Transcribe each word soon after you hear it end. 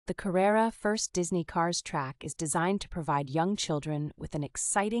The Carrera first Disney Cars track is designed to provide young children with an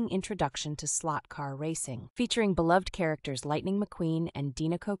exciting introduction to slot car racing. Featuring beloved characters Lightning McQueen and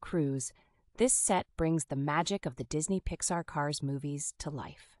Dinoco Cruz, this set brings the magic of the Disney Pixar Cars movies to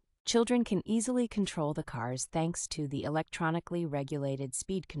life. Children can easily control the cars thanks to the electronically regulated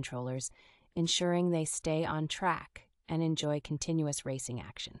speed controllers, ensuring they stay on track and enjoy continuous racing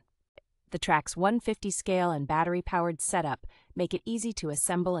action. The track's 150 scale and battery-powered setup make it easy to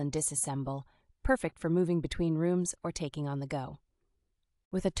assemble and disassemble, perfect for moving between rooms or taking on the go.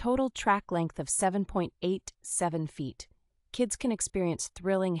 With a total track length of 7.87 feet, kids can experience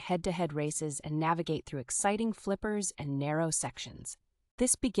thrilling head-to-head races and navigate through exciting flippers and narrow sections.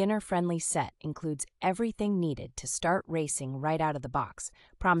 This beginner-friendly set includes everything needed to start racing right out of the box,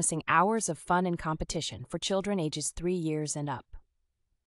 promising hours of fun and competition for children ages 3 years and up.